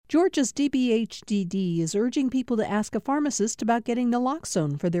Georgia's DBHDD is urging people to ask a pharmacist about getting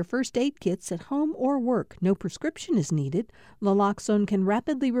naloxone for their first aid kits at home or work. No prescription is needed. Naloxone can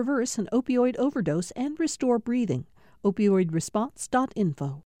rapidly reverse an opioid overdose and restore breathing.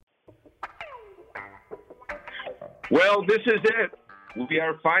 Opioidresponse.info. Well, this is it. We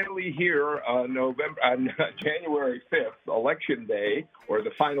are finally here on January 5th, Election Day, or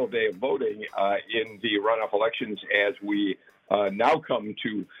the final day of voting in the runoff elections, as we now come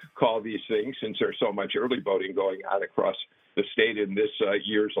to call these things, since there's so much early voting going on across the state in this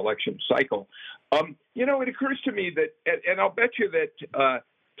year's election cycle. It occurs to me that, and I'll bet you that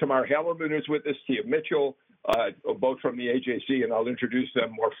Tamar Hallerman is with us, Tia Mitchell, both from the AJC, and I'll introduce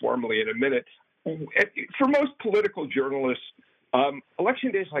them more formally in a minute. For most political journalists,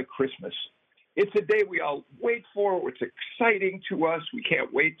 election day is like Christmas. It's a day we all wait for. It's exciting to us. We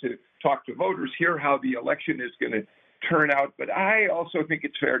can't wait to talk to voters, hear how the election is going to turn out. But I also think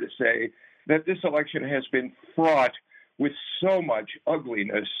it's fair to say that this election has been fraught with so much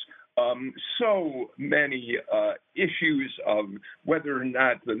ugliness, so many issues of whether or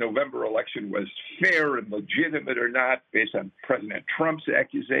not the November election was fair and legitimate or not, based on President Trump's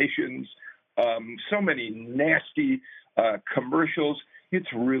accusations, so many nasty commercials.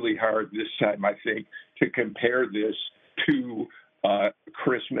 It's really hard this time, I think, to compare this to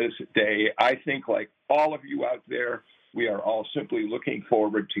Christmas Day. I think, like all of you out there, we are all simply looking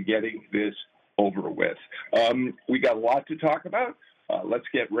forward to getting this over with. We got a lot to talk about. Let's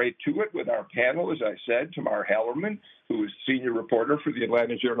get right to it with our panel. As I said, Tamar Hallerman, who is senior reporter for the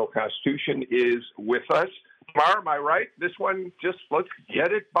Atlanta Journal-Constitution, is with us. Tamar, am I right? This one, just let's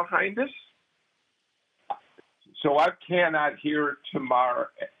get it behind us. So I cannot hear Tamar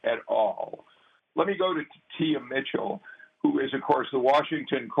at all. Let me go to Tia Mitchell, who is, of course, the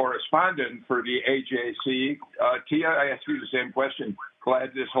Washington correspondent for the AJC. Tia, I ask you the same question.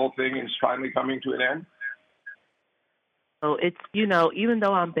 Glad this whole thing is finally coming to an end? So it's, even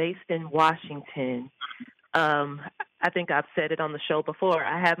though I'm based in Washington, I think I've said it on the show before,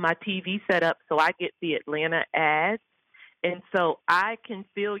 I have my TV set up so I get the Atlanta ads. And so I can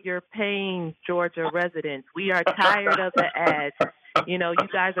feel your pain, Georgia residents. We are tired of the ads. You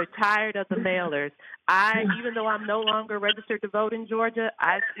guys are tired of the mailers. Even though I'm no longer registered to vote in Georgia,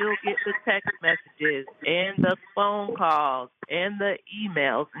 I still get the text messages and the phone calls and the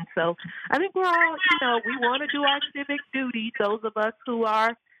emails. And so I think we're all, we want to do our civic duty, those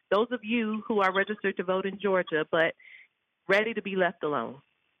of you who are registered to vote in Georgia, but ready to be left alone.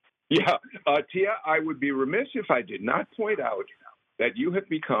 Yeah, Tia, I would be remiss if I did not point out that you have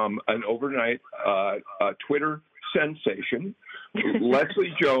become an overnight Twitter sensation.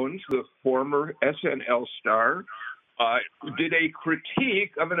 Leslie Jones, the former SNL star, did a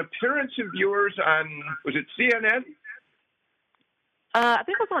critique of an appearance of yours on, was it CNN? I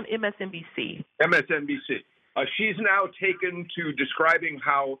think it was on MSNBC. MSNBC. She's now taken to describing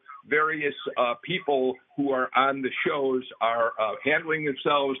how various people who are on the shows are handling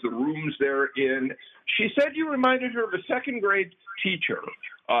themselves, the rooms they're in. She said you reminded her of a second grade teacher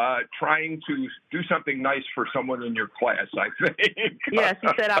trying to do something nice for someone in your class, I think. Yeah, she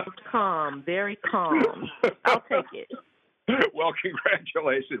said I was calm, very calm. I'll take it. Well,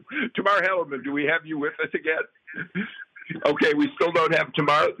 congratulations. Tamar Hallerman, do we have you with us again? Okay, we still don't have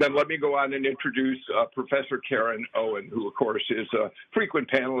Tamar. Then let me go on and introduce Professor Karen Owen, who, of course, is a frequent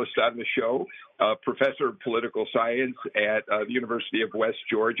panelist on the show, professor of political science at the University of West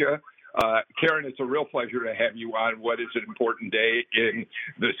Georgia. Karen, it's a real pleasure to have you on what is an important day in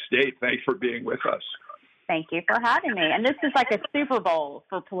the state. Thanks for being with us. Thank you for having me. And this is like a Super Bowl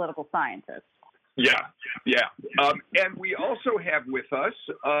for political scientists. Yeah. And we also have with us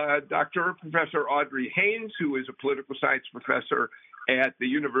Professor Audrey Haynes, who is a political science professor at the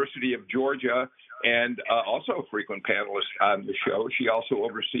University of Georgia and also a frequent panelist on the show. She also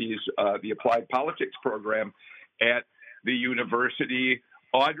oversees the applied politics program at the university.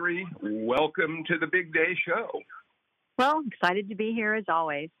 Audrey, welcome to the Big Day Show. Well, excited to be here as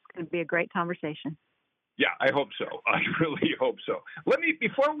always. It's going to be a great conversation. Yeah, I hope so. I really hope so.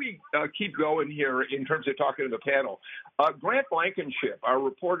 Before we keep going here in terms of talking to the panel, Grant Blankenship, our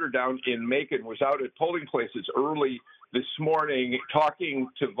reporter down in Macon, was out at polling places early this morning talking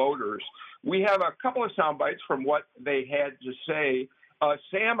to voters. We have a couple of sound bites from what they had to say.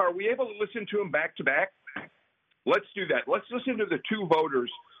 Sam, are we able to listen to them back to back? Let's do that. Let's listen to the two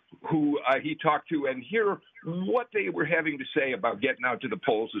voters who he talked to and hear what they were having to say about getting out to the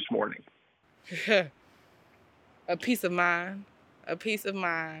polls this morning. A peace of mind.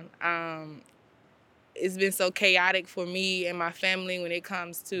 It's been so chaotic for me and my family when it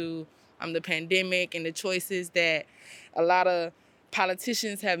comes to the pandemic and the choices that a lot of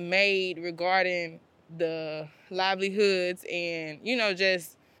politicians have made regarding the livelihoods and,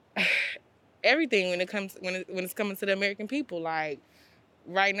 just everything when it's coming to the American people. Like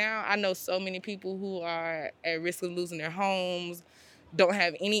right now, I know so many people who are at risk of losing their homes, don't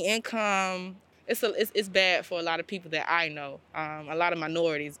have any income. It's bad for a lot of people that I know, a lot of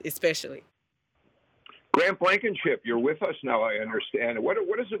minorities especially. Grant Blankenship, you're with us now, I understand. What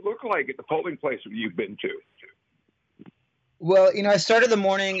does it look like at the polling place you've been to? Well, I started the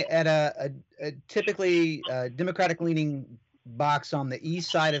morning at a typically Democratic-leaning box on the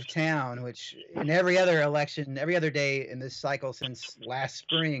east side of town, which in every other election, every other day in this cycle since last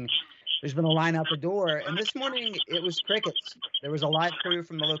spring, there's been a line out the door. And this morning, it was crickets. There was a live crew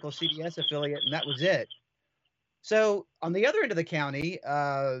from the local CBS affiliate, and that was it. So on the other end of the county,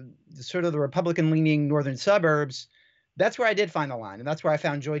 sort of the Republican-leaning northern suburbs, that's where I did find the line. And that's where I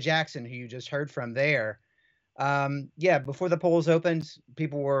found Joy Jackson, who you just heard from there. Before the polls opened,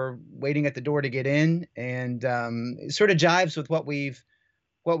 people were waiting at the door to get in, and it sort of jives with what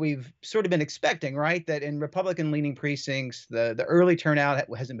we've sort of been expecting, right? That in Republican-leaning precincts, the early turnout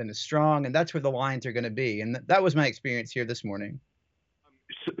hasn't been as strong, and that's where the lines are going to be. And that was my experience here this morning.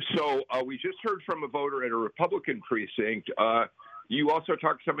 So we just heard from a voter at a Republican precinct. You also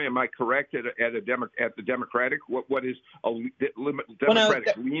talked to somebody, am I correct, at the Democratic? What is a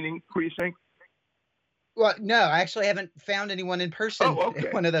Democratic-leaning precinct? Well, no, I actually haven't found anyone in person in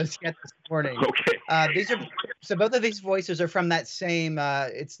one of those yet this morning. Okay. So both of these voices are from that same,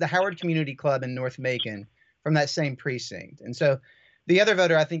 it's the Howard Community Club in North Macon, from that same precinct. And so the other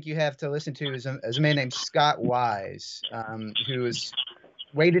voter I think you have to listen to is a man named Scott Wise, who is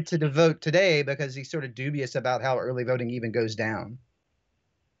waited to vote today because he's sort of dubious about how early voting even goes down.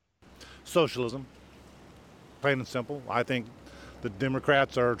 Socialism, plain and simple. I think the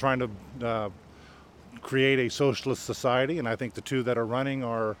Democrats are trying to create a socialist society, and I think the two that are running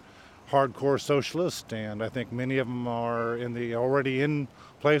are hardcore socialists, and I think many of them are already in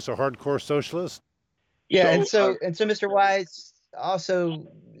place are hardcore socialists. Yeah, so Mr. Wise also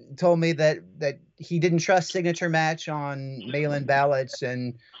told me that he didn't trust signature match on mail-in ballots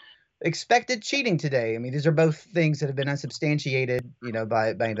and expected cheating today. I mean, these are both things that have been unsubstantiated,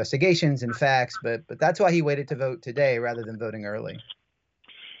 by investigations and facts, but that's why he waited to vote today rather than voting early.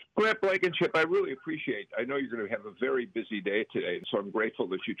 Grant Blankenship, I really appreciate. I know you're going to have a very busy day today, so I'm grateful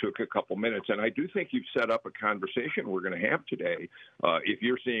that you took a couple minutes. And I do think you've set up a conversation we're going to have today. If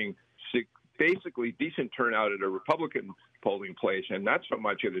you're seeing basically decent turnout at a Republican polling place and not so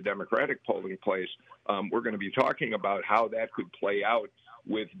much at a Democratic polling place, we're going to be talking about how that could play out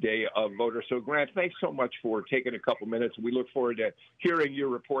with day of voter. So, Grant, thanks so much for taking a couple minutes. We look forward to hearing your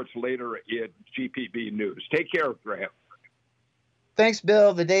reports later at GPB News. Take care, Grant. Thanks,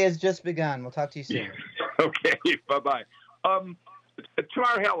 Bill. The day has just begun. We'll talk to you soon. Okay, bye-bye. Tamar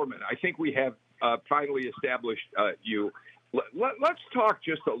Hallerman, I think we have finally established you. Let's talk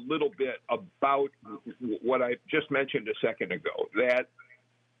just a little bit about what I just mentioned a second ago,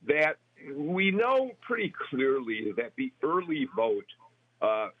 that we know pretty clearly that the early vote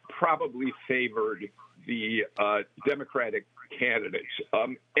probably favored the Democratic candidates.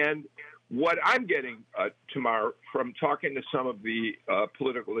 And what I'm getting, Tamar, from talking to some of the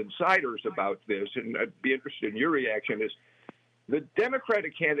political insiders about this, and I'd be interested in your reaction, is the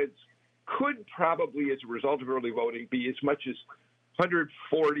Democratic candidates could probably, as a result of early voting, be as much as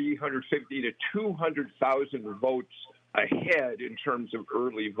 140, 150 to 200,000 votes ahead in terms of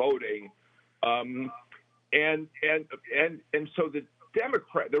early voting. And so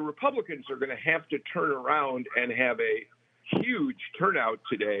the Republicans are going to have to turn around and have a huge turnout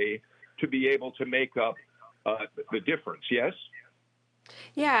today to be able to make up the difference, yes?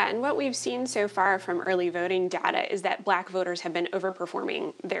 Yeah, and what we've seen so far from early voting data is that black voters have been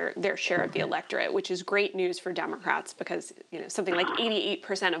overperforming their share of the electorate, which is great news for Democrats because something like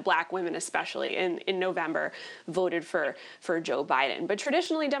 88% of black women, especially in November, voted for Joe Biden. But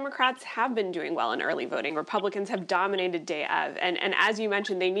traditionally, Democrats have been doing well in early voting. Republicans have dominated day of, and as you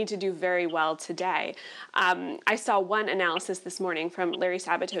mentioned, they need to do very well today. I saw one analysis this morning from Larry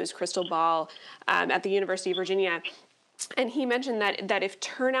Sabato's Crystal Ball at the University of Virginia. And he mentioned that if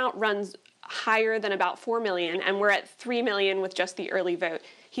turnout runs higher than about 4 million, and we're at 3 million with just the early vote,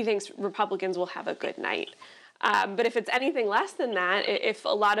 he thinks Republicans will have a good night. But if it's anything less than that, if a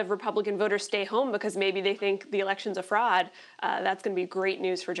lot of Republican voters stay home because maybe they think the election's a fraud, that's going to be great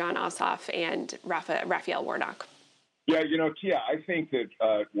news for Jon Ossoff and Raphael Warnock. Yeah, Tia, I think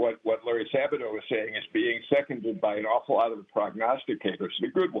that what Larry Sabato is saying is being seconded by an awful lot of the prognosticators, the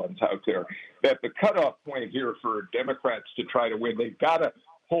good ones out there, that the cutoff point here for Democrats to try to win, they've got to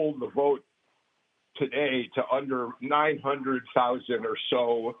hold the vote today to under 900,000 or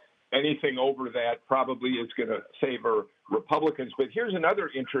so. Anything over that probably is going to favor Republicans. But here's another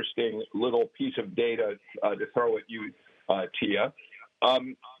interesting little piece of data to throw at you, Tia.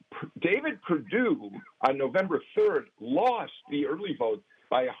 David Perdue on November 3rd lost the early vote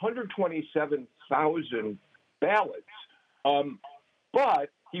by 127,000 ballots. But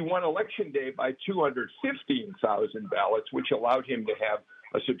he won Election Day by 215,000 ballots, which allowed him to have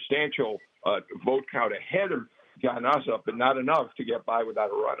a substantial vote count ahead of John Ossoff, but not enough to get by without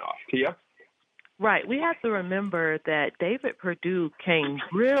a runoff. Tia? Right. We have to remember that David Perdue came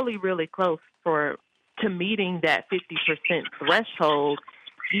really, really close to meeting that 50% threshold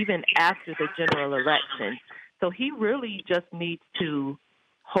even after the general election. So he really just needs to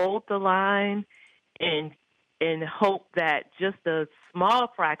hold the line and hope that just a small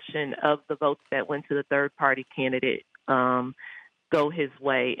fraction of the votes that went to the third-party candidate go his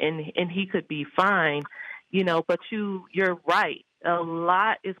way, and he could be fine. But you're right. A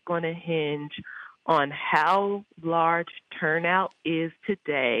lot is going to hinge on how large turnout is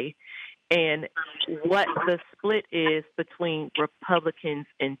today and what the split is between Republicans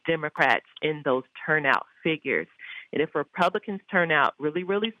and Democrats in those turnout figures. And if Republicans turn out really,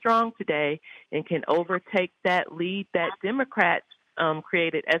 really strong today and can overtake that lead that Democrats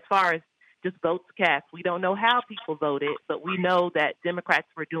created as far as just votes cast, we don't know how people voted, but we know that Democrats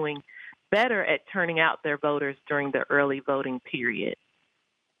were doing better at turning out their voters during the early voting period.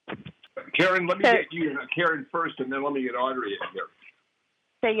 Karen, let me get you, Karen, first, and then let me get Audrey in here.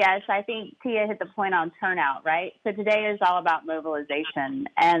 So, yes, I think Tia hit the point on turnout, right? So today is all about mobilization,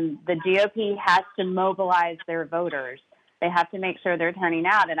 and the GOP has to mobilize their voters. They have to make sure they're turning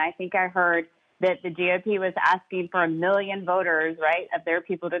out, and I think I heard that the GOP was asking for 1 million voters, right, of their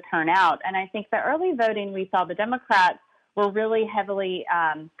people to turn out. And I think the early voting we saw, the Democrats were really heavily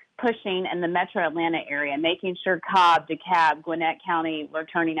pushing in the metro Atlanta area, making sure Cobb, DeKalb, Gwinnett County were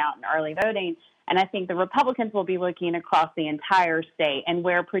turning out in early voting. And I think the Republicans will be looking across the entire state, and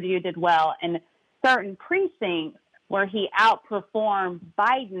where Perdue did well in certain precincts where he outperformed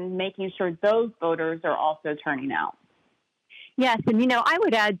Biden, making sure those voters are also turning out. Yes, and, I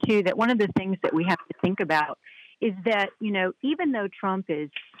would add, too, that one of the things that we have to think about is that, even though Trump is,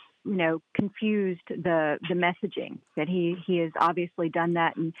 confused the messaging, that he has obviously done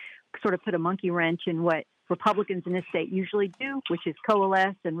that and sort of put a monkey wrench in what Republicans in this state usually do, which is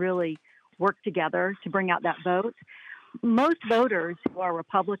coalesce and really work together to bring out that vote. Most voters who are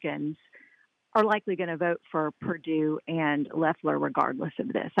Republicans are likely going to vote for Perdue and Loeffler regardless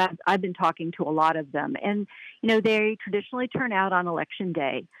of this. I've been talking to a lot of them, and, they traditionally turn out on Election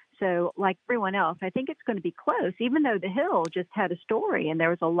Day. So like everyone else, I think it's going to be close, even though The Hill just had a story, and there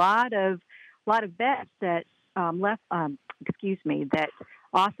was a lot of bets that that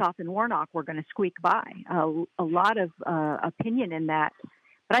Ossoff and Warnock were going to squeak by. A lot of opinion in that.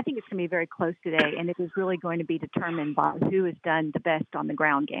 But I think it's going to be very close today, and it is really going to be determined by who has done the best on the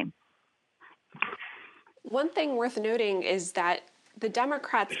ground game. One thing worth noting is that the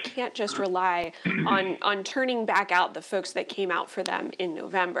Democrats can't just rely on turning back out the folks that came out for them in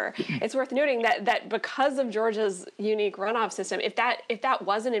November. It's worth noting that because of Georgia's unique runoff system, if that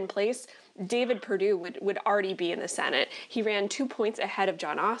wasn't in place, David Perdue would already be in the Senate. He ran 2 points ahead of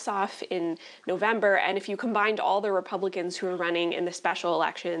John Ossoff in November, and if you combined all the Republicans who were running in the special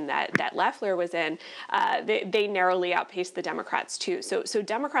election that Loeffler was in, they narrowly outpaced the Democrats too. So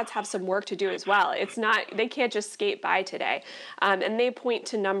Democrats have some work to do as well. They can't just skate by today, and they point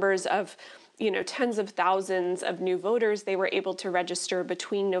to numbers of tens of thousands of new voters they were able to register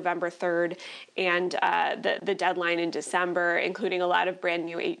between November 3rd and the deadline in December, including a lot of brand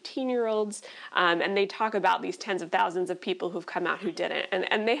new 18-year-olds. And they talk about these tens of thousands of people who've come out who didn't.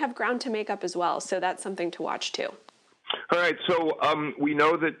 And they have ground to make up as well. So that's something to watch too. All right. So we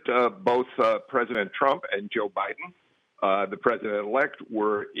know that both President Trump and Joe Biden, the president-elect,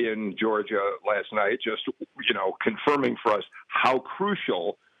 were in Georgia last night, just, confirming for us how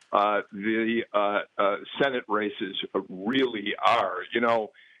crucial the Senate races really are.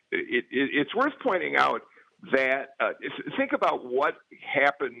 It's worth pointing out that think about what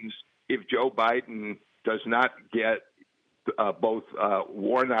happens if Joe Biden does not get both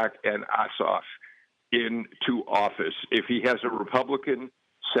Warnock and Ossoff into office. If he has a Republican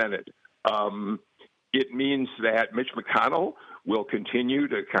Senate, it means that Mitch McConnell will continue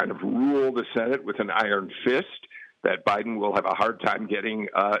to kind of rule the Senate with an iron fist, that Biden will have a hard time getting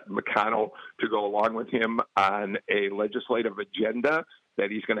McConnell to go along with him on a legislative agenda, that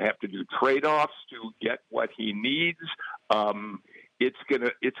he's going to have to do trade-offs to get what he needs. It's going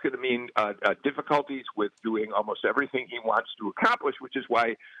to mean difficulties with doing almost everything he wants to accomplish, which is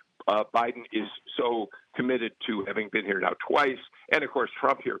why Biden is so committed to having been here now twice, and of course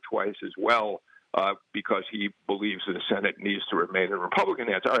Trump here twice as well, because he believes the Senate needs to remain in Republican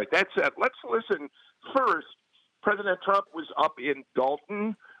hands. All right, that said, let's listen first. President Trump was up in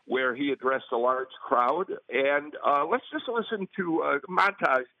Dalton, where he addressed a large crowd, and let's just listen to a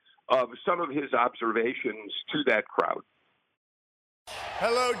montage of some of his observations to that crowd.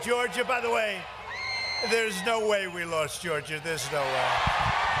 Hello, Georgia. By the way, there's no way we lost Georgia. There's no way.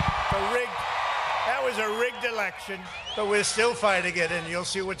 That was a rigged election, but we're still fighting it, and you'll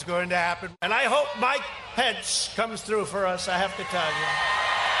see what's going to happen. And I hope Mike Pence comes through for us, I have to tell you.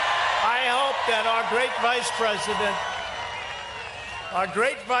 I hope that our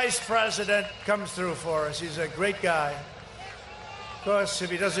great vice president comes through for us. He's a great guy. Of course, if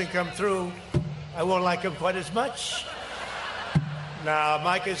he doesn't come through, I won't like him quite as much. No,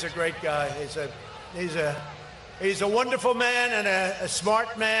 Mike is a great guy. He's a wonderful man and a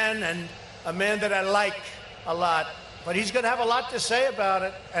smart man and a man that I like a lot. But he's going to have a lot to say about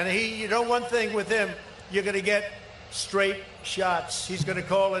it. And you know one thing with him, you're going to get straight shots. He's going to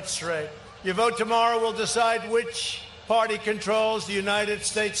call it straight. Your vote tomorrow will decide which party controls the United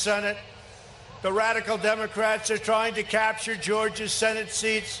States Senate. The radical Democrats are trying to capture Georgia's Senate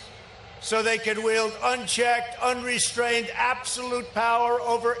seats so they can wield unchecked, unrestrained, absolute power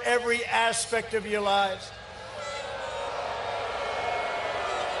over every aspect of your lives.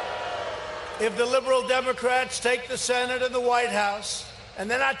 If the liberal Democrats take the Senate and the White House, and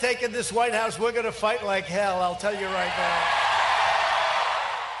they're not taking this White House, we're going to fight like hell, I'll tell you right now.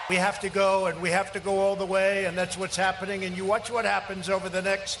 We have to go, and we have to go all the way, and that's what's happening. And you watch what happens over the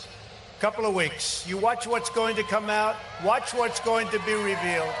next couple of weeks. You watch what's going to come out. Watch what's going to be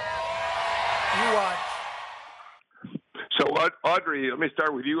revealed. You watch. So, Audrey, let me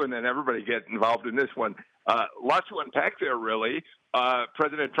start with you, and then everybody get involved in this one. Lots to unpack there, really.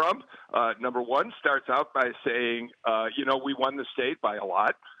 President Trump, number one, starts out by saying, we won the state by a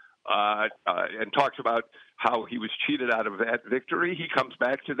lot, and talks about how he was cheated out of that victory. He comes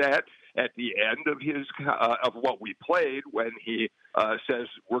back to that at the end of his of what we played when he says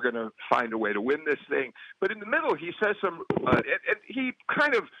we're going to find a way to win this thing. But in the middle, he says some, and he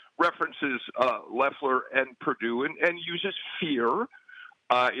kind of references Loeffler and Perdue and uses fear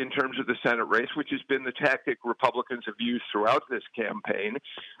in terms of the Senate race, which has been the tactic Republicans have used throughout this campaign.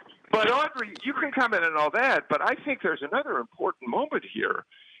 But Audrey, you can comment on all that, but I think there's another important moment here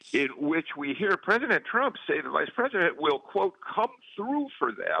in which we hear President Trump say the vice president will, quote, come through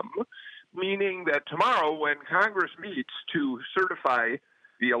for them, meaning that tomorrow when Congress meets to certify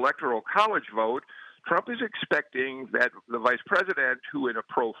the Electoral College vote, Trump is expecting that the vice president, who in a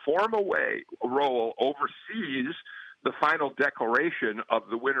pro forma role oversees the final declaration of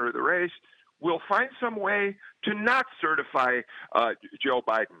the winner of the race, will find some way to not certify Joe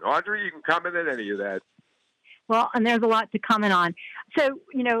Biden. Audrey, you can comment on any of that. Well, and there's a lot to comment on. So,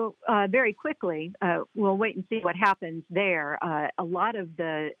 very quickly, we'll wait and see what happens there. A lot of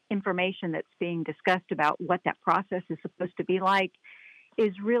the information that's being discussed about what that process is supposed to be like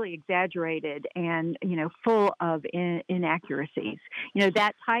is really exaggerated and, full of inaccuracies.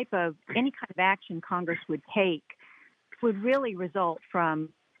 That type of any kind of action Congress would take would really result from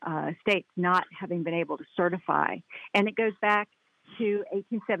states not having been able to certify. And it goes back to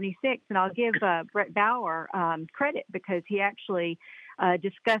 1876, and I'll give Brett Bauer credit because he actually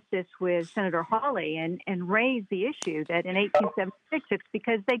discussed this with Senator Hawley and raised the issue that in 1876 it's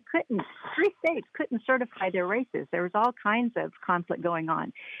because three states couldn't certify their races. There was all kinds of conflict going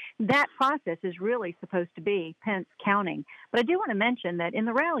on. That process is really supposed to be Pence counting. But I do want to mention that in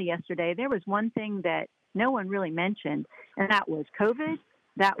the rally yesterday, there was one thing that no one really mentioned, and that was COVID,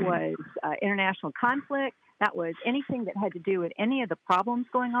 that was international conflict, that was anything that had to do with any of the problems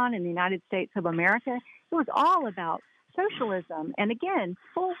going on in the United States of America. It was all about socialism, and again,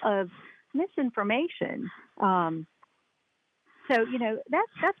 full of misinformation. So,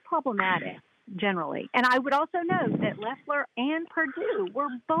 that's problematic generally. And I would also note that Loeffler and Perdue were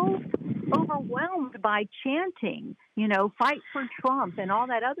both overwhelmed by chanting, fight for Trump and all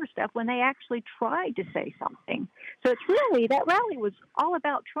that other stuff when they actually tried to say something. So it's really, that rally was all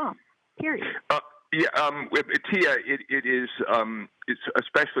about Trump, period. Tia, it is it's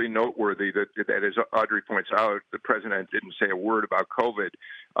especially noteworthy that, as Audrey points out, the president didn't say a word about COVID,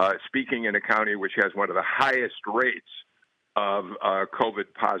 speaking in a county which has one of the highest rates of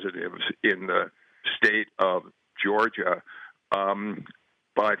COVID positives in the state of Georgia.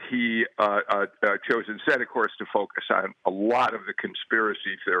 But he chose instead, of course, to focus on a lot of the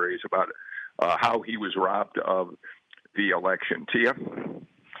conspiracy theories about how he was robbed of the election. Tia?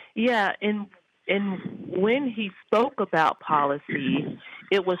 Yeah, and And when he spoke about policy,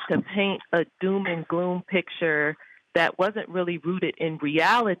 it was to paint a doom and gloom picture that wasn't really rooted in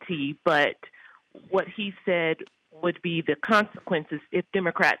reality, but what he said would be the consequences if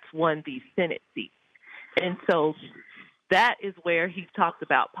Democrats won these Senate seats. And so that is where he talked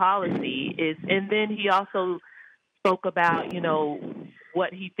about policy and then he also spoke about,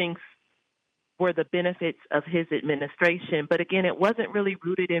 what he thinks were the benefits of his administration. But again, it wasn't really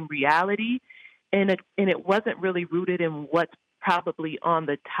rooted in reality, and it wasn't really rooted in what's probably on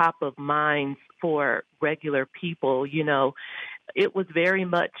the top of minds for regular people. It was very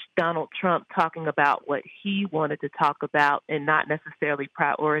much Donald Trump talking about what he wanted to talk about and not necessarily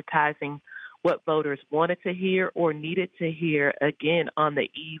prioritizing what voters wanted to hear or needed to hear, again, on the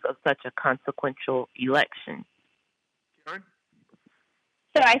eve of such a consequential election. Karen?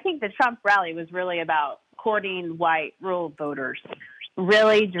 So I think the Trump rally was really about courting white rural voters,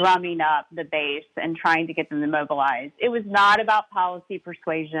 really drumming up the base and trying to get them to mobilize. It was not about policy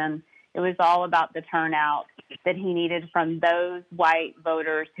persuasion. It was all about the turnout that he needed from those white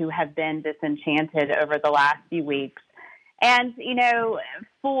voters who have been disenchanted over the last few weeks. And,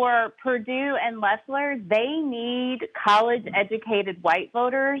 for Purdue and Loeffler, they need college-educated white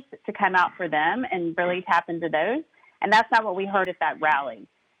voters to come out for them and really tap into those. And that's not what we heard at that rally.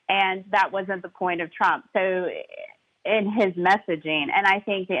 And that wasn't the point of Trump. So in his messaging, and I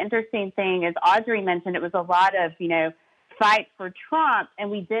think the interesting thing is Audrey mentioned it was a lot of, fight for Trump, and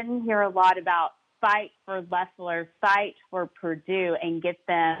we didn't hear a lot about fight for Loeffler, fight for Purdue, and get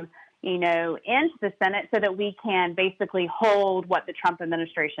them, into the Senate so that we can basically hold what the Trump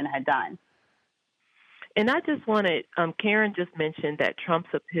administration had done. And I just wanted, Karen just mentioned that Trump's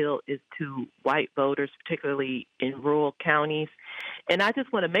appeal is to white voters, particularly in rural counties. And I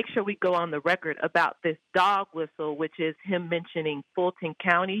just want to make sure we go on the record about this dog whistle, which is him mentioning Fulton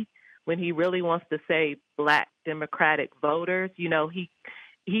County when he really wants to say Black Democratic voters.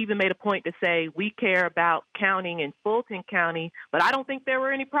 He even made a point to say, we care about counting in Fulton County, but I don't think there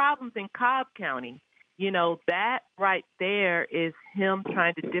were any problems in Cobb County. That right there is him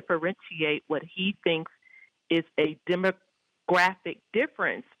trying to differentiate what he thinks is a demographic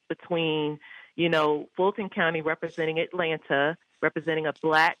difference between, Fulton County representing Atlanta, representing a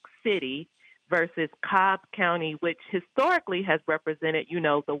Black city, versus Cobb County, which historically has represented,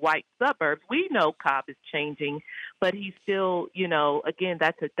 the white suburbs. We know Cobb is changing, but he's still, again,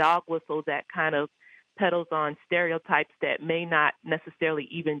 that's a dog whistle that kind of peddles on stereotypes that may not necessarily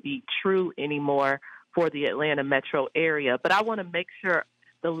even be true anymore for the Atlanta metro area. But I want to make sure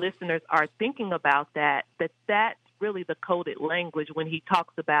the listeners are thinking about that's really the coded language when he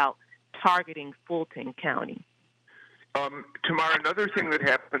talks about targeting Fulton County. Tamar, another thing that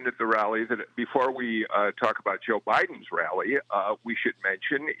happened at the rally that before we talk about Joe Biden's rally, we should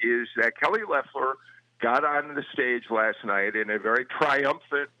mention is that Kelly Loeffler got on the stage last night in a very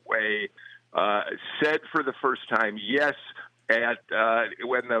triumphant way, said for the first time, yes,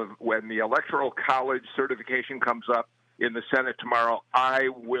 when the Electoral College certification comes up in the Senate tomorrow, I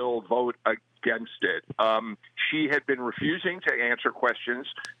will vote against it. She had been refusing to answer questions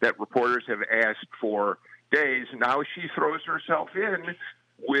that reporters have asked for days. Now she throws herself in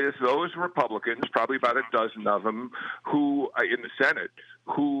with those Republicans, probably about a dozen of them, who in the Senate,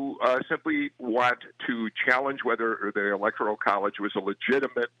 who simply want to challenge whether the Electoral College was a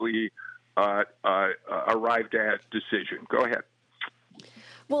legitimately arrived at decision. Go ahead.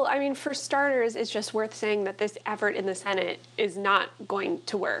 Well, for starters, it's just worth saying that this effort in the Senate is not going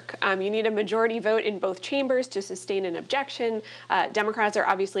to work. You need a majority vote in both chambers to sustain an objection. Democrats are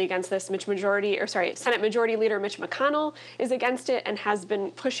obviously against this. Senate Majority Leader Mitch McConnell is against it and has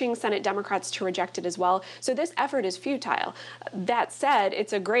been pushing Senate Democrats to reject it as well. So this effort is futile. That said,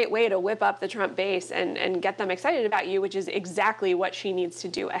 it's a great way to whip up the Trump base and get them excited about you, which is exactly what she needs to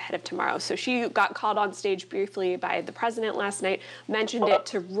do ahead of tomorrow. So she got called on stage briefly by the president last night, mentioned it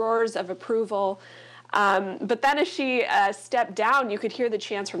to roars of approval. But then as she stepped down, you could hear the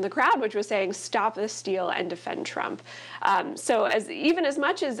chants from the crowd, which was saying, stop the steal and defend Trump. So as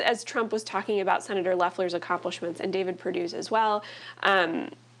much as Trump was talking about Senator Loeffler's accomplishments and David Perdue's as well,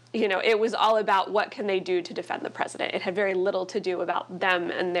 it was all about what can they do to defend the president. It had very little to do about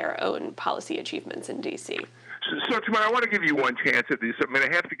them and their own policy achievements in D.C. So, Tamar, I want to give you one chance at this.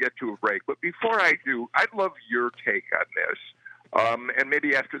 I have to get to a break. But before I do, I'd love your take on this. And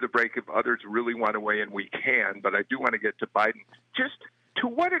maybe after the break, if others really want to weigh in, we can. But I do want to get to Biden. Just to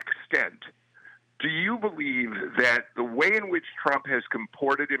what extent do you believe that the way in which Trump has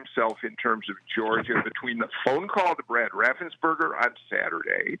comported himself in terms of Georgia, between the phone call to Brad Raffensperger on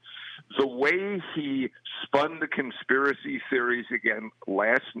Saturday, the way he spun the conspiracy theories again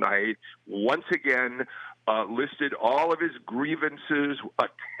last night, once again listed all of his grievances,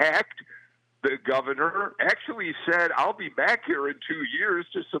 attacked the governor, actually said, I'll be back here in 2 years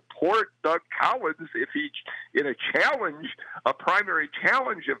to support Doug Collins if he, in a primary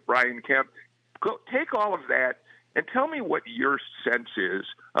challenge of Brian Kemp. Go, take all of that and tell me what your sense is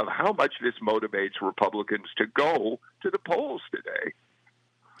of how much this motivates Republicans to go to the polls today.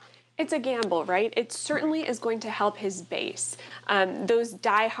 It's a gamble, right? It certainly is going to help his base. Those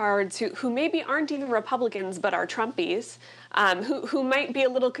diehards who maybe aren't even Republicans but are Trumpies, who might be a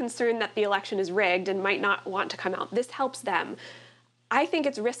little concerned that the election is rigged and might not want to come out. This helps them. I think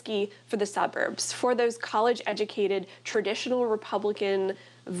it's risky for the suburbs, for those college-educated, traditional Republican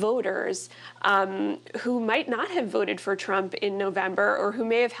voters who might not have voted for Trump in November, or who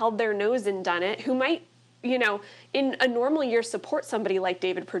may have held their nose and done it, who might, in a normal year support somebody like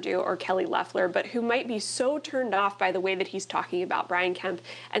David Perdue or Kelly Loeffler, but who might be so turned off by the way that he's talking about Brian Kemp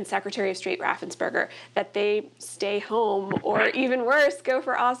and Secretary of State Raffensperger that they stay home, or even worse, go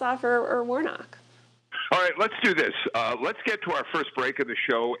for Ossoff or Warnock. All right, let's do this. Let's get to our first break of the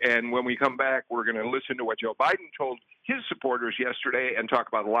show, and when we come back, we're going to listen to what Joe Biden told his supporters yesterday and talk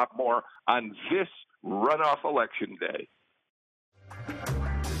about a lot more on this runoff election day.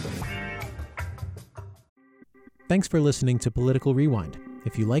 Thanks for listening to Political Rewind.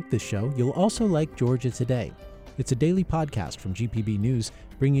 If you like this show, you'll also like Georgia Today. It's a daily podcast from GPB News,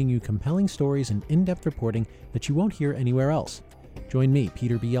 bringing you compelling stories and in-depth reporting that you won't hear anywhere else. Join me,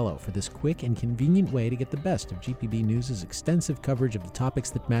 Peter Biello, for this quick and convenient way to get the best of GPB News' extensive coverage of the topics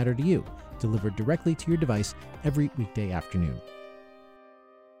that matter to you, delivered directly to your device every weekday afternoon.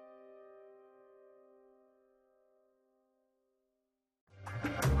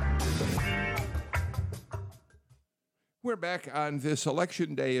 We're back on this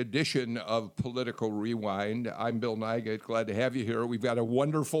Election Day edition of Political Rewind. I'm Bill Nygaard. Glad to have you here. We've got a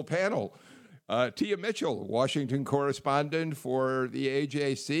wonderful panel. Tia Mitchell, Washington correspondent for the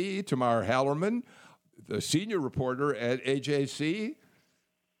AJC. Tamar Hallerman, the senior reporter at AJC.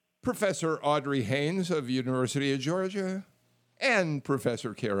 Professor Audrey Haynes of the University of Georgia. And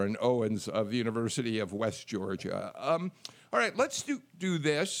Professor Karen Owens of the University of West Georgia. All right, let's do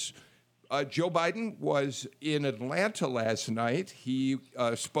this. Joe Biden was in Atlanta last night. He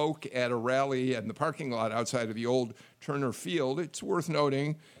spoke at a rally in the parking lot outside of the old Turner Field. It's worth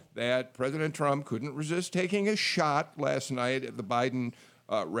noting that President Trump couldn't resist taking a shot last night at the Biden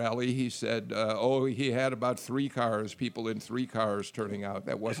rally. He said, he had about 3 cars, people in 3 cars turning out.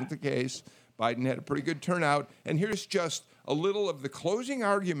 That wasn't the case. Biden had a pretty good turnout. And here's just a little of the closing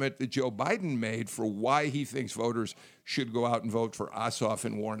argument that Joe Biden made for why he thinks voters should go out and vote for Ossoff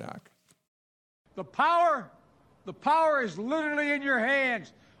and Warnock. The power is literally in your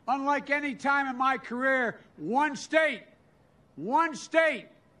hands. Unlike any time in my career, one state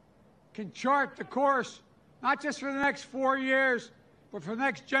can chart the course, not just for the next 4 years, but for the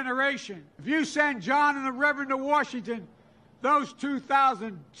next generation. If you send John and the Reverend to Washington, those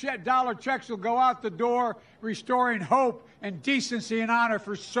 $2,000 checks will go out the door, restoring hope and decency and honor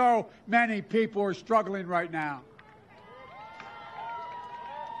for so many people who are struggling right now.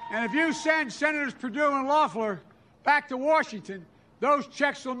 And if you send Senators Perdue and Loeffler back to Washington, those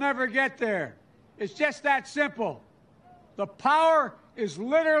checks will never get there. It's just that simple. The power is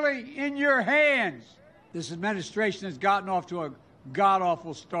literally in your hands. This administration has gotten off to a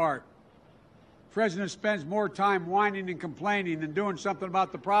god-awful start. The president spends more time whining and complaining than doing something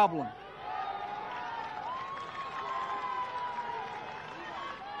about the problem.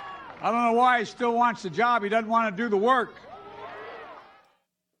 I don't know why he still wants the job. He doesn't want to do the work.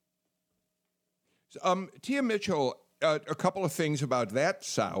 Tia Mitchell, a couple of things about that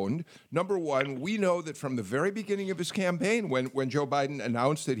sound. Number one, we know that from the very beginning of his campaign, when Joe Biden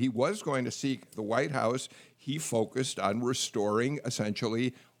announced that he was going to seek the White House, he focused on restoring,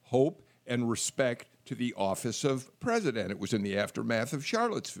 essentially, hope and respect to the office of president. It was in the aftermath of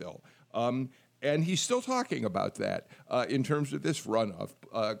Charlottesville. And he's still talking about that in terms of this runoff,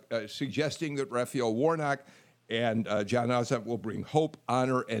 suggesting that Raphael Warnock and John Ossoff will bring hope,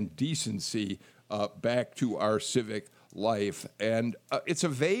 honor, and decency back to our civic life. And it's a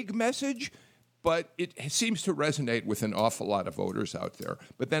vague message, but it seems to resonate with an awful lot of voters out there.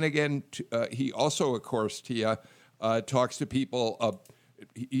 But then again, he also, of course, Tia, talks to people.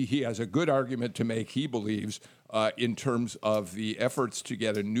 He has a good argument to make, he believes, in terms of the efforts to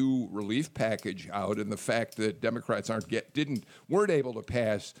get a new relief package out, and the fact that Democrats weren't able to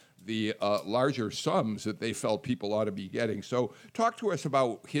pass the larger sums that they felt people ought to be getting. So talk to us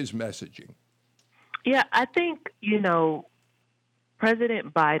about his messaging. Yeah, I think,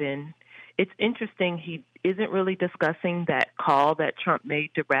 President Biden, it's interesting, he isn't really discussing that call that Trump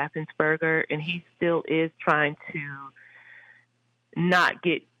made to Raffensperger, and he still is trying to not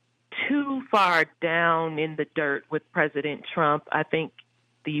get too far down in the dirt with President Trump. I think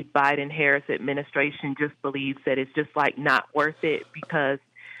the Biden-Harris administration just believes that it's just not worth it, because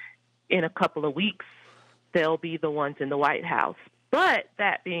in a couple of weeks, they'll be the ones in the White House. But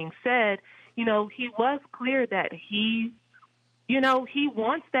that being said, he was clear that he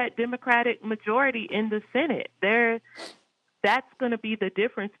wants that Democratic majority in the Senate. That's going to be the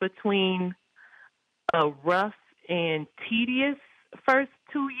difference between a rough and tedious first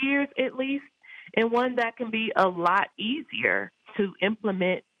 2 years at least, and one that can be a lot easier to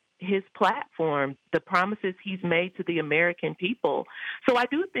implement his platform, the promises he's made to the American people. So I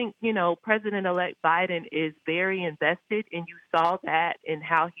do think, President-elect Biden is very invested, and you saw that in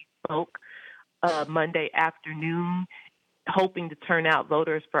how he spoke Monday afternoon, hoping to turn out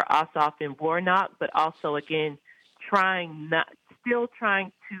voters for Ossoff and Warnock, but also, again, trying to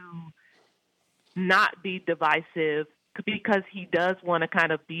not be divisive, because he does want to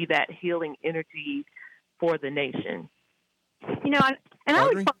kind of be that healing energy for the nation. I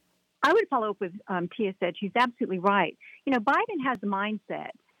would follow up with Tia said. She's absolutely right. Biden has the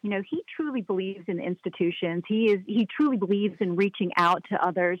mindset. He truly believes in institutions. He truly believes in reaching out to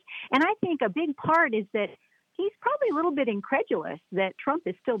others. And I think a big part is that he's probably a little bit incredulous that Trump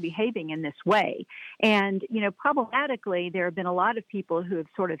is still behaving in this way. And, problematically, there have been a lot of people who have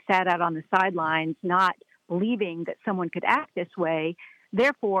sort of sat out on the sidelines, not believing that someone could act this way,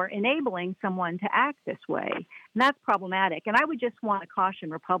 therefore enabling someone to act this way. And that's problematic. And I would just want to caution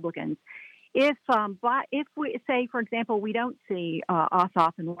Republicans. If we say, for example, we don't see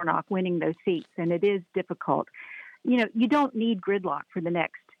Ossoff and Warnock winning those seats, and it is difficult, you don't need gridlock for the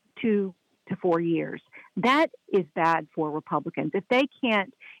next 2 to 4 years. That is bad for Republicans. If they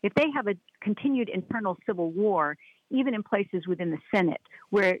have a continued internal civil war, even in places within the Senate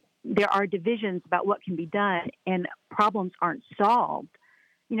where there are divisions about what can be done and problems aren't solved,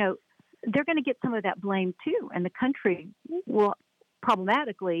 they're going to get some of that blame too, and the country will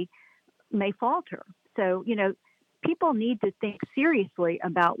problematically may falter. So, people need to think seriously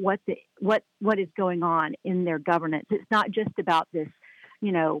about what is going on in their governance. It's not just about this,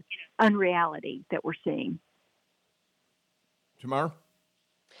 unreality that we're seeing. Tamar?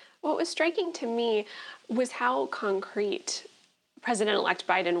 What was striking to me was how concrete President-elect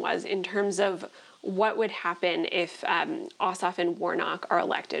Biden was in terms of what would happen if Ossoff and Warnock are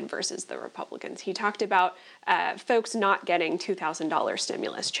elected versus the Republicans. He talked about folks not getting $2,000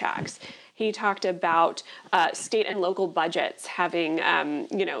 stimulus checks. He talked about state and local budgets having,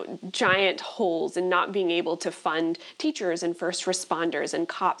 giant holes and not being able to fund teachers and first responders and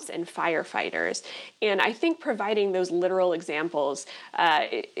cops and firefighters. And I think providing those literal examples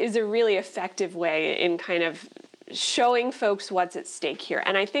is a really effective way in kind of showing folks what's at stake here.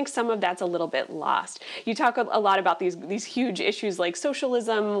 And I think some of that's a little bit lost. You talk a lot about these huge issues like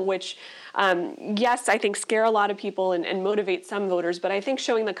socialism, which, yes, I think scare a lot of people and motivate some voters, but I think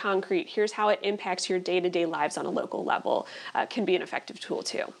showing the concrete, here's how it impacts your day-to-day lives on a local level, can be an effective tool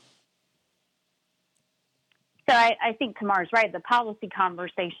too. So I think Tamar's right. The policy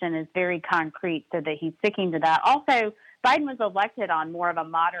conversation is very concrete, so that he's sticking to that. Also, Biden was elected on more of a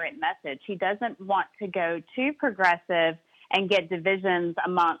moderate message. He doesn't want to go too progressive and get divisions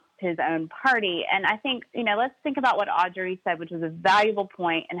amongst his own party. And I think, let's think about what Audrey said, which was a valuable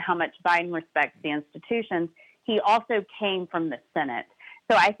point, and how much Biden respects the institutions. He also came from the Senate.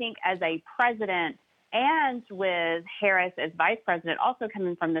 So I think as a president, and with Harris as vice president also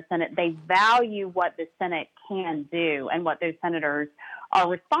coming from the Senate, they value what the Senate can do and what those senators are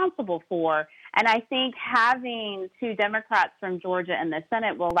responsible for. And I think having 2 Democrats from Georgia in the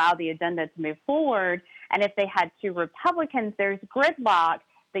Senate will allow the agenda to move forward. And if they had 2 Republicans, there's gridlock.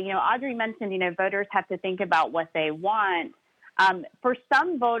 That, Audrey mentioned, voters have to think about what they want. For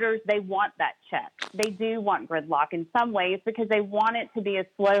some voters, they want that check. They do want gridlock in some ways because they want it to be a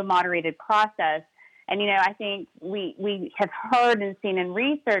slow, moderated process. And, I think we have heard and seen in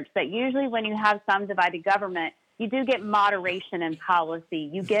research that usually when you have some divided government, you do get moderation in policy.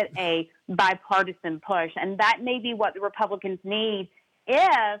 You get a bipartisan push. And that may be what the Republicans need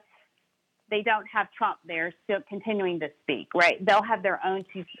if they don't have Trump there still continuing to speak, right? They'll have their own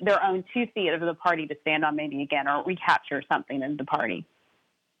 2 feet of the party to stand on maybe again, or recapture something in the party.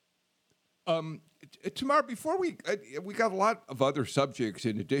 Tamar, before we got a lot of other subjects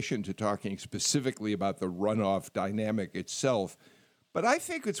in addition to talking specifically about the runoff dynamic itself, but I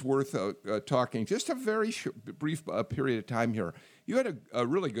think it's worth talking just a very brief period of time here. You had a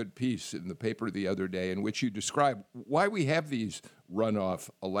really good piece in the paper the other day in which you described why we have these runoff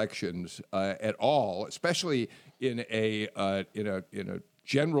elections at all, especially in a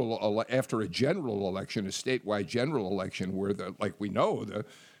general after a general election, a statewide general election, where the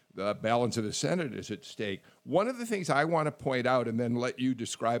balance of the Senate is at stake. One of the things I want to point out, and then let you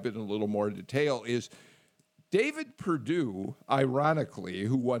describe it in a little more detail, is David Perdue, ironically,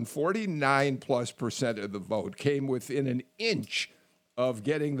 who won 49+% of the vote, came within an inch of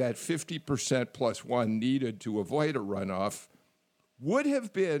getting that 50% plus one needed to avoid a runoff, would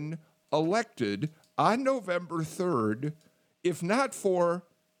have been elected on November 3rd, if not for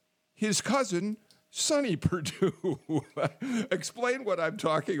his cousin, Sonny Perdue. Explain what I'm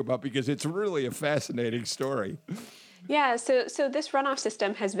talking about, because it's really a fascinating story. Yeah, so this runoff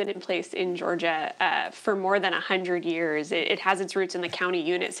system has been in place in Georgia for more than 100 years. It has its roots in the county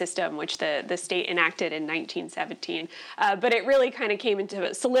unit system, which the state enacted in 1917. But it really kind of came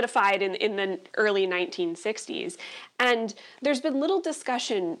into solidified in the early 1960s. And there's been little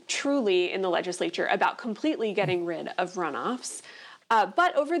discussion truly in the legislature about completely getting rid of runoffs.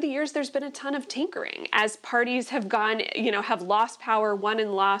 But over the years, there's been a ton of tinkering. As parties have have lost power, won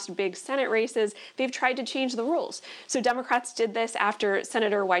and lost big Senate races, they've tried to change the rules. So Democrats did this after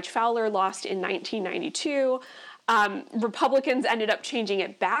Senator Wyche Fowler lost in 1992. Republicans ended up changing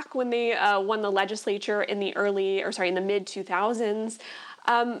it back when they won the legislature in the mid 2000s.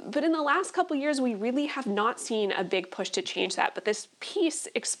 But in the last couple years, we really have not seen a big push to change that. But this piece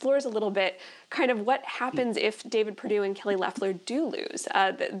explores a little bit kind of what happens if David Perdue and Kelly Loeffler do lose.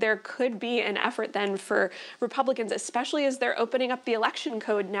 There could be an effort then for Republicans, especially as they're opening up the election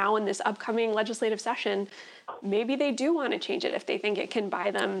code now in this upcoming legislative session. Maybe they do want to change it if they think it can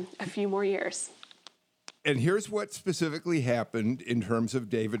buy them a few more years. And here's what specifically happened in terms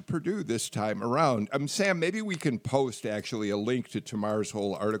of David Perdue this time around. Sam, maybe we can post actually a link to Tamar's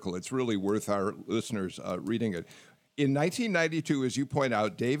whole article. It's really worth our listeners reading it. In 1992, as you point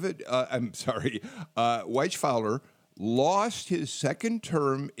out, Wyche Fowler lost his second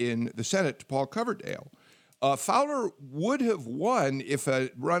term in the Senate to Paul Coverdale. Fowler would have won if a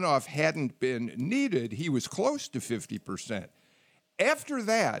runoff hadn't been needed. He was close to 50%. After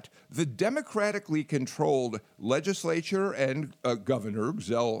that, the democratically controlled legislature and Governor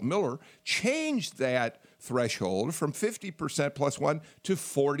Zell Miller changed that threshold from 50% plus one to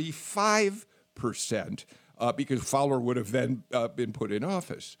 45%, because Fowler would have then been put in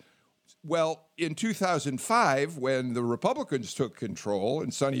office. Well, in 2005, when the Republicans took control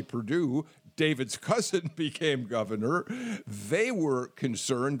and Sonny Perdue, David's cousin, became governor, they were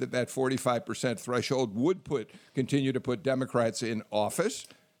concerned that 45% threshold would continue to put Democrats in office.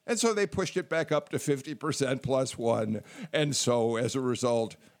 And so they pushed it back up to 50% plus one. And so as a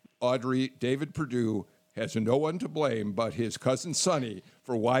result, David Perdue has no one to blame but his cousin Sonny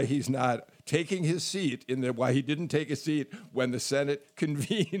for why he's not taking his seat, why he didn't take a seat when the Senate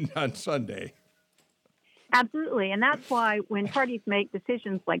convened on Sunday. Absolutely. And that's why when parties make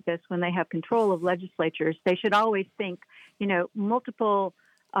decisions like this, when they have control of legislatures, they should always think, multiple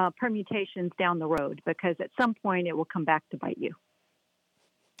permutations down the road, because at some point it will come back to bite you.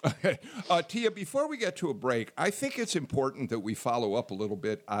 Tia, before we get to a break, I think it's important that we follow up a little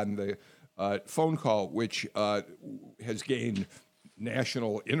bit on the phone call, which has gained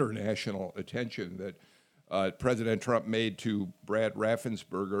international attention, that President Trump made to Brad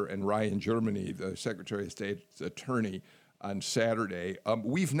Raffensperger and Ryan Germany, the Secretary of State's attorney, on Saturday.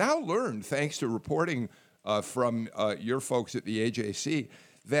 We've now learned, thanks to reporting from your folks at the AJC,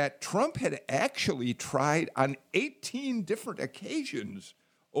 that Trump had actually tried on 18 different occasions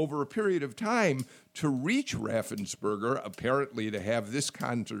over a period of time to reach Raffensperger, apparently to have this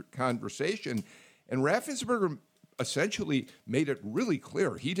conversation. And Raffensperger essentially made it really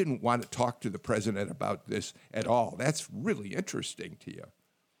clear he didn't want to talk to the president about this at all. That's really interesting to you.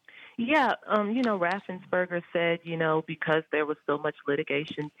 Yeah, Raffensperger said, because there was so much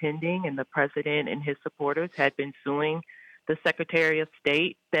litigation pending and the president and his supporters had been suing the Secretary of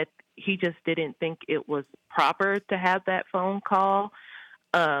State, that he just didn't think it was proper to have that phone call.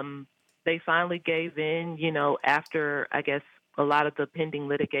 They finally gave in, after, I guess, a lot of the pending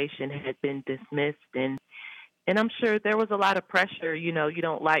litigation had been dismissed. And I'm sure there was a lot of pressure. You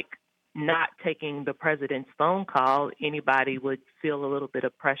don't like not taking the president's phone call. Anybody would feel a little bit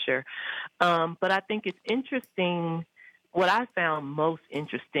of pressure. But I think it's interesting. What I found most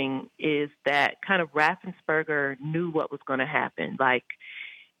interesting is that kind of Raffensperger knew what was going to happen. Like,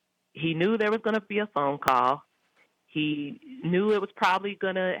 he knew there was going to be a phone call. He knew it was probably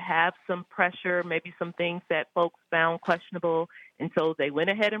going to have some pressure, maybe some things that folks found questionable, and so they went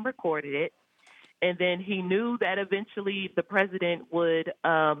ahead and recorded it. And then he knew that eventually the president would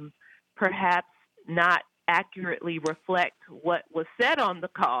perhaps not accurately reflect what was said on the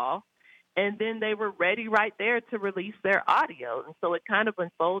call, and then they were ready right there to release their audio. And so it kind of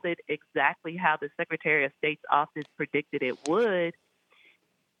unfolded exactly how the Secretary of State's office predicted it would.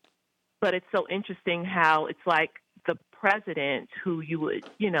 But it's so interesting how it's like the president, who you would,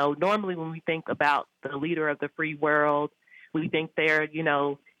 normally when we think about the leader of the free world, we think they're,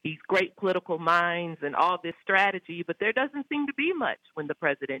 these great political minds and all this strategy, but there doesn't seem to be much when the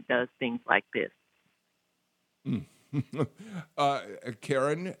president does things like this.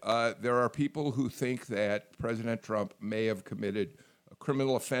 Karen, there are people who think that President Trump may have committed a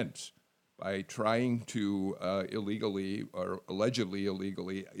criminal offense by trying to illegally or allegedly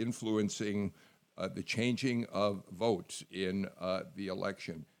illegally influencing the changing of votes in the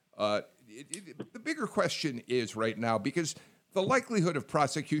election. The bigger question is right now, because the likelihood of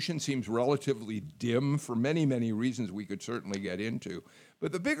prosecution seems relatively dim for many, many reasons we could certainly get into.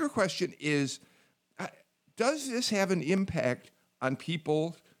 But the bigger question is, does this have an impact on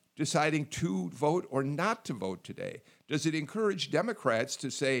people deciding to vote or not to vote today? Does it encourage Democrats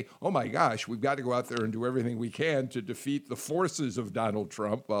to say, oh my gosh, we've got to go out there and do everything we can to defeat the forces of Donald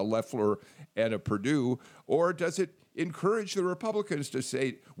Trump, Loeffler and Perdue? Or does it encourage the Republicans to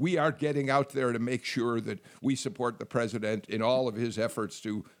say, we are getting out there to make sure that we support the president in all of his efforts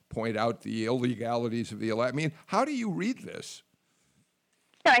to point out the illegalities of the election? I mean, how do you read this?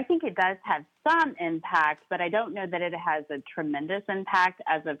 So I think it does have some impact, but I don't know that it has a tremendous impact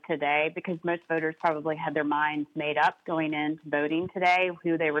as of today, because most voters probably had their minds made up going into voting today,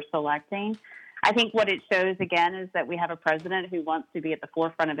 who they were selecting. I think what it shows, again, is that we have a president who wants to be at the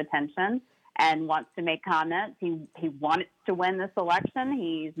forefront of attention and wants to make comments. He wants to win this election.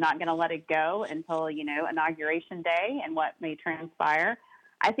 He's not going to let it go until, Inauguration Day and what may transpire.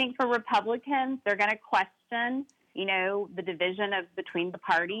 I think for Republicans, they're going to question the division between the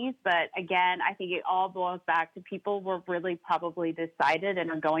parties. But again, I think it all boils back to people were really probably decided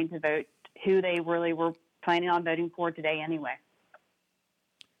and are going to vote who they really were planning on voting for today anyway.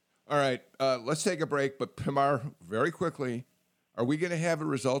 All right, let's take a break. But Tamar, very quickly, are we going to have a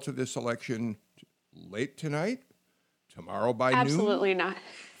result of this election late tonight? Tomorrow by noon? Absolutely not.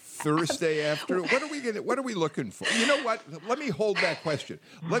 Thursday after? What are we looking for? You know what? Let me hold that question.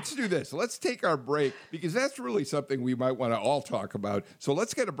 Let's do this. Let's take our break, because that's really something we might want to all talk about. So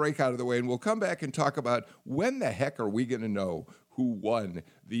let's get a break out of the way, and we'll come back and talk about when the heck are we going to know who won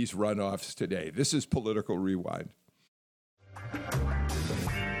these runoffs today. This is Political Rewind.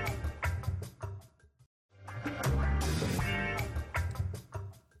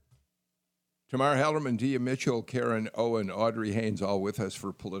 Tamar Hallerman, Dia Mitchell, Karen, Owen, Audrey Haynes, all with us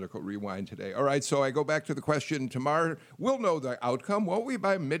for Political Rewind today. All right, so I go back to the question. Tamar, we'll know the outcome, won't we?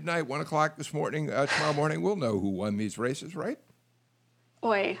 By midnight, 1 o'clock this morning, tomorrow morning, we'll know who won these races, right?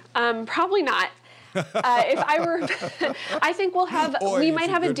 Boy, probably not. If I were, I think we'll have, we might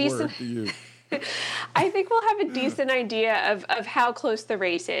have a decent... I think we'll have a decent idea of how close the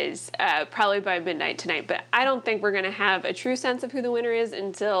race is, probably by midnight tonight. But I don't think we're going to have a true sense of who the winner is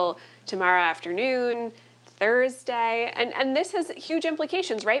until tomorrow afternoon, Thursday. And this has huge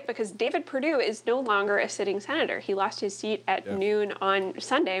implications, right? Because David Perdue is no longer a sitting senator. He lost his seat at noon on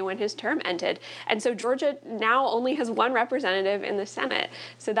Sunday when his term ended. And so Georgia now only has one representative in the Senate.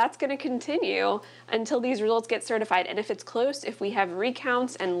 So that's going to continue until these results get certified. And if it's close, if we have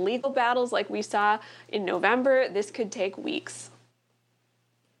recounts and legal battles like we saw in November, this could take weeks.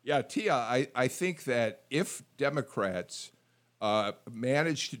 Yeah, Tia, I think that if Democrats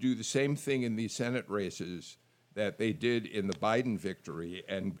managed to do the same thing in these Senate races that they did in the Biden victory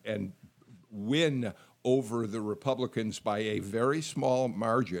and win over the Republicans by a very small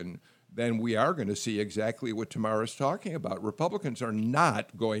margin, then we are going to see exactly what Tamar is talking about. Republicans are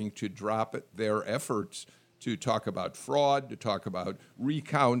not going to drop their efforts to talk about fraud, to talk about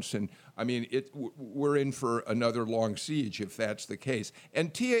recounts. And I mean, we're in for another long siege if that's the case.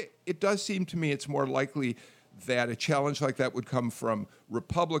 And Tia, it does seem to me it's more likely that a challenge like that would come from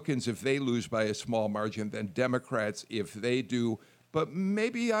Republicans if they lose by a small margin than Democrats if they do. But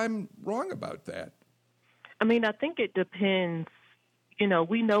maybe I'm wrong about that. I mean, I think it depends.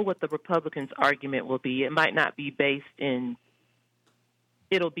 We know what the Republicans' argument will be. It might not be based in,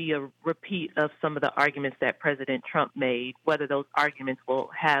 it'll be a repeat of some of the arguments that President Trump made. Whether those arguments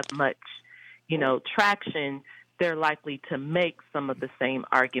will have much, traction, they're likely to make some of the same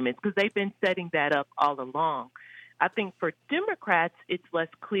arguments because they've been setting that up all along. I think for Democrats, it's less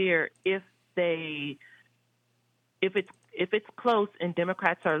clear if it's close and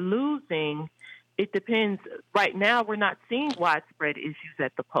Democrats are losing. It depends. Right now, we're not seeing widespread issues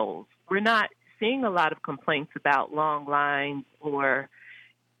at the polls. We're not seeing a lot of complaints about long lines or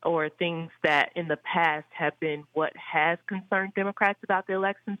things that in the past have been what has concerned Democrats about the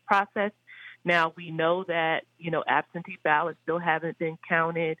elections process. Now, we know that, absentee ballots still haven't been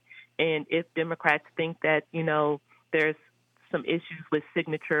counted. And if Democrats think that, there's some issues with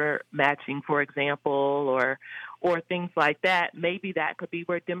signature matching, for example, or things like that, maybe that could be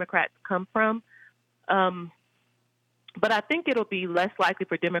where Democrats come from. But I think it'll be less likely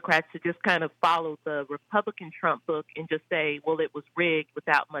for Democrats to just kind of follow the Republican Trump book and just say, well, it was rigged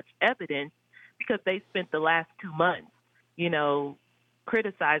without much evidence, because they spent the last 2 months,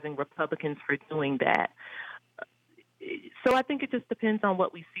 criticizing Republicans for doing that. So I think it just depends on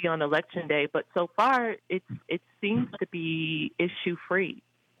what we see on Election Day. But so far, it seems to be issue-free.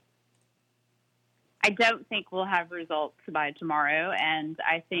 I don't think we'll have results by tomorrow, and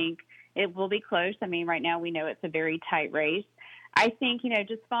I think it will be close. I mean, right now we know it's a very tight race. I think,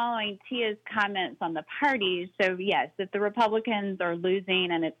 just following Tia's comments on the parties, so yes, if the Republicans are losing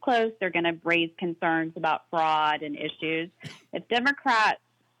and it's close, they're going to raise concerns about fraud and issues. If Democrats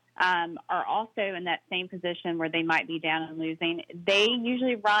are also in that same position where they might be down and losing, they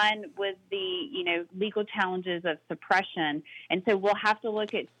usually run with the, legal challenges of suppression. And so we'll have to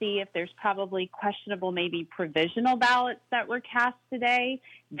see if there's probably questionable, maybe provisional ballots that were cast today.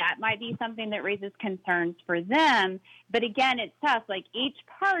 That might be something that raises concerns for them. But again, it's tough. Like, each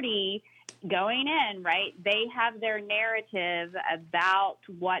party going in, right, they have their narrative about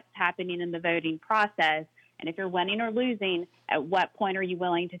what's happening in the voting process. And if you're winning or losing, at what point are you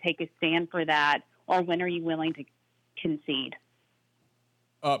willing to take a stand for that, or when are you willing to concede?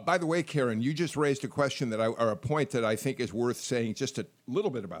 By the way, Karen, you just raised a question or a point that I think is worth saying just a little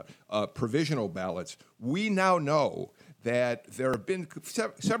bit about provisional ballots. We now know that there have been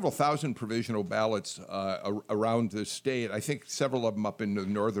several thousand provisional ballots around the state. I think several of them up in the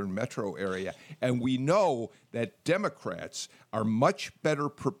northern metro area. And we know that Democrats are much better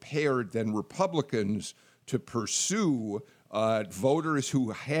prepared than Republicans to pursue voters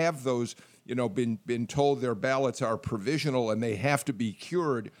who have those, been told their ballots are provisional and they have to be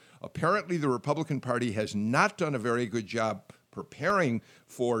cured. Apparently, the Republican Party has not done a very good job preparing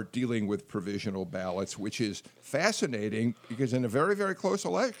for dealing with provisional ballots, which is fascinating, because in a very, very close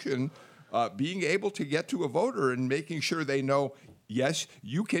election, being able to get to a voter and making sure they know, yes,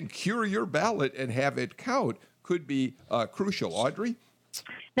 you can cure your ballot and have it count could be crucial. Audrey?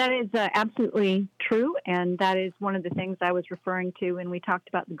 That is absolutely true, and that is one of the things I was referring to when we talked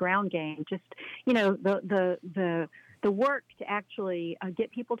about the ground game. Just, the work to actually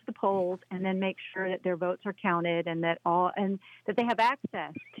get people to the polls and then make sure that their votes are counted and that they have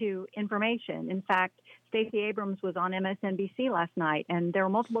access to information. In fact, Stacey Abrams was on MSNBC last night, and there were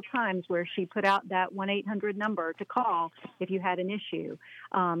multiple times where she put out that 1-800 number to call if you had an issue.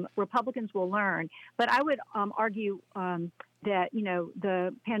 Republicans will learn, but I would argue that,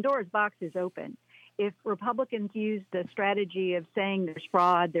 the Pandora's box is open. If Republicans use the strategy of saying there's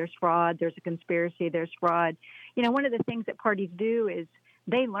fraud, there's a conspiracy, there's fraud, one of the things that parties do is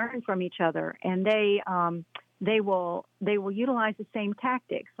they learn from each other, and they will utilize the same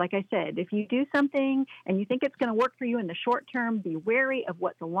tactics. Like I said, if you do something and you think it's going to work for you in the short term, be wary of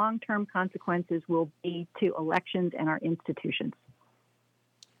what the long-term consequences will be to elections and our institutions.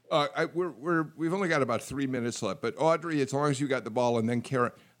 We've only got about 3 minutes left, but Audrey, as long as you got the ball, and then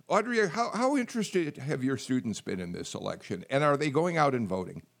Karen. Audrey, how interested have your students been in this election, and are they going out and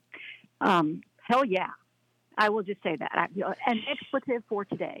voting? Hell yeah. I will just say that. An expletive for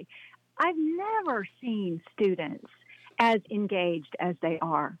today. I've never seen students as engaged as they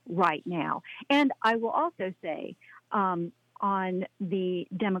are right now. And I will also say, on the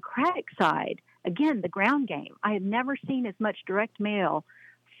Democratic side, again, the ground game, I have never seen as much direct mail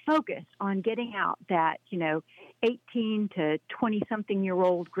focused on getting out that, 18 to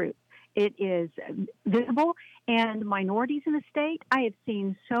 20-something-year-old group. It is visible, and minorities in the state, I have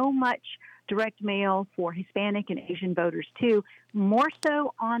seen so much direct mail for Hispanic and Asian voters, too, more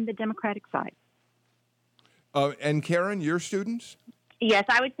so on the Democratic side. And Karen, your students? Yes,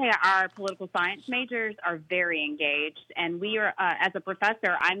 I would say our political science majors are very engaged, and we are, as a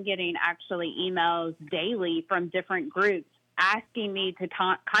professor, I'm getting actually emails daily from different groups asking me to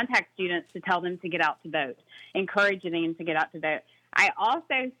contact students to tell them to get out to vote, encouraging them to get out to vote. I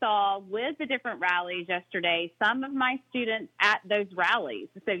also saw with the different rallies yesterday, some of my students at those rallies.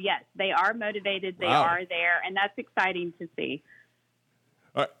 So, yes, they are motivated. They are there, and that's exciting to see.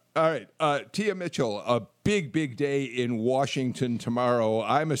 All right. Tia Mitchell, a big day in Washington tomorrow.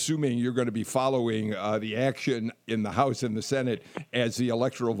 I'm assuming you're going to be following the action in the House and the Senate as the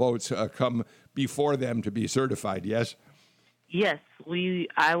electoral votes come before them to be certified, yes? Yes,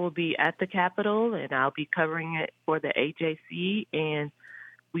 I will be at the Capitol, and I'll be covering it for the AJC, and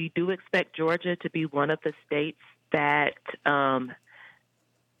we do expect Georgia to be one of the states that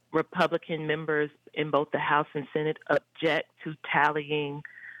Republican members in both the House and Senate object to tallying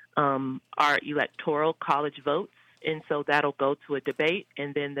our electoral college votes, and so that'll go to a debate,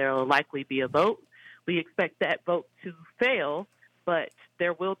 and then there will likely be a vote. We expect that vote to fail, but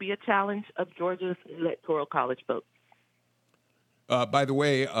there will be a challenge of Georgia's electoral college vote. By the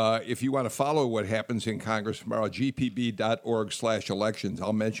way, if you want to follow what happens in Congress tomorrow, gpb.org/elections.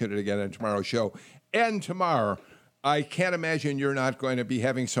 I'll mention it again on tomorrow's show. And tomorrow, I can't imagine you're not going to be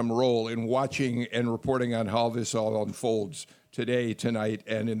having some role in watching and reporting on how this all unfolds today, tonight,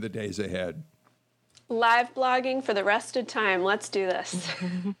 and in the days ahead. Live blogging for the rest of time. Let's do this.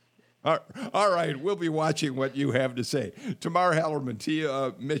 All right, we'll be watching what you have to say. Tamar Hallerman,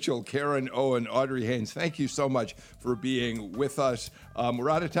 Tia Mitchell, Karen Owen, Audrey Haynes, thank you so much for being with us. We're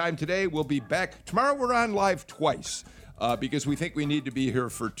out of time today. We'll be back. Tomorrow we're on live twice because we think we need to be here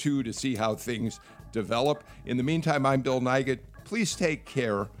for 2 to see how things develop. In the meantime, I'm Bill Nigut. Please take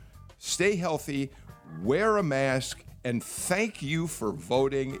care, stay healthy, wear a mask, and thank you for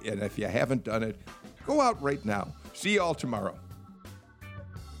voting. And if you haven't done it, go out right now. See you all tomorrow.